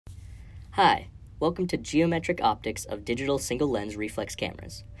Hi, welcome to Geometric Optics of Digital Single Lens Reflex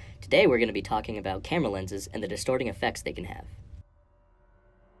Cameras. Today we're going to be talking about camera lenses and the distorting effects they can have.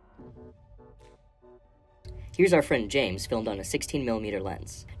 Here's our friend James filmed on a 16mm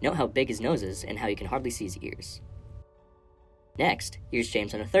lens. Note how big his nose is and how you can hardly see his ears. Next, here's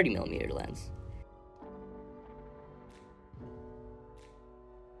James on a 30mm lens.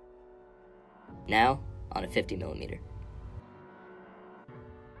 Now, on a 50mm.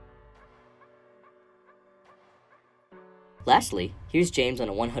 Lastly, here's James on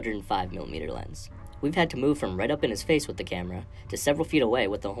a 105mm lens. We've had to move from right up in his face with the camera to several feet away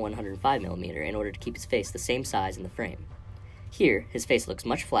with the 105mm in order to keep his face the same size in the frame. Here, his face looks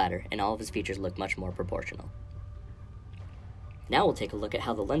much flatter and all of his features look much more proportional. Now we'll take a look at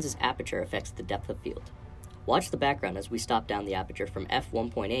how the lens's aperture affects the depth of field. Watch the background as we stop down the aperture from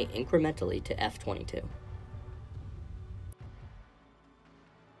f1.8 incrementally to f22.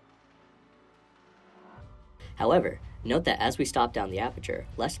 However, note that as we stop down the aperture,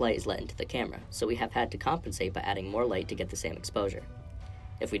 less light is let into the camera, so we have had to compensate by adding more light to get the same exposure.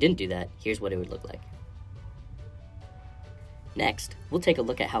 If we didn't do that, here's what it would look like. Next, we'll take a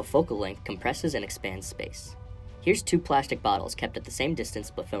look at how focal length compresses and expands space. Here's two plastic bottles kept at the same distance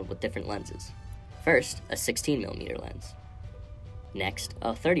but filled with different lenses. First, a 16mm lens. Next,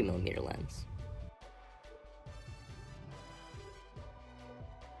 a 30mm lens.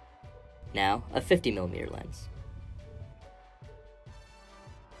 Now, a 50mm lens.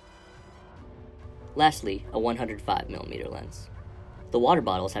 Lastly, a 105mm lens. The water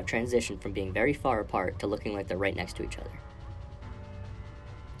bottles have transitioned from being very far apart to looking like they're right next to each other.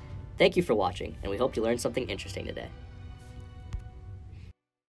 Thank you for watching, and we hope you learned something interesting today.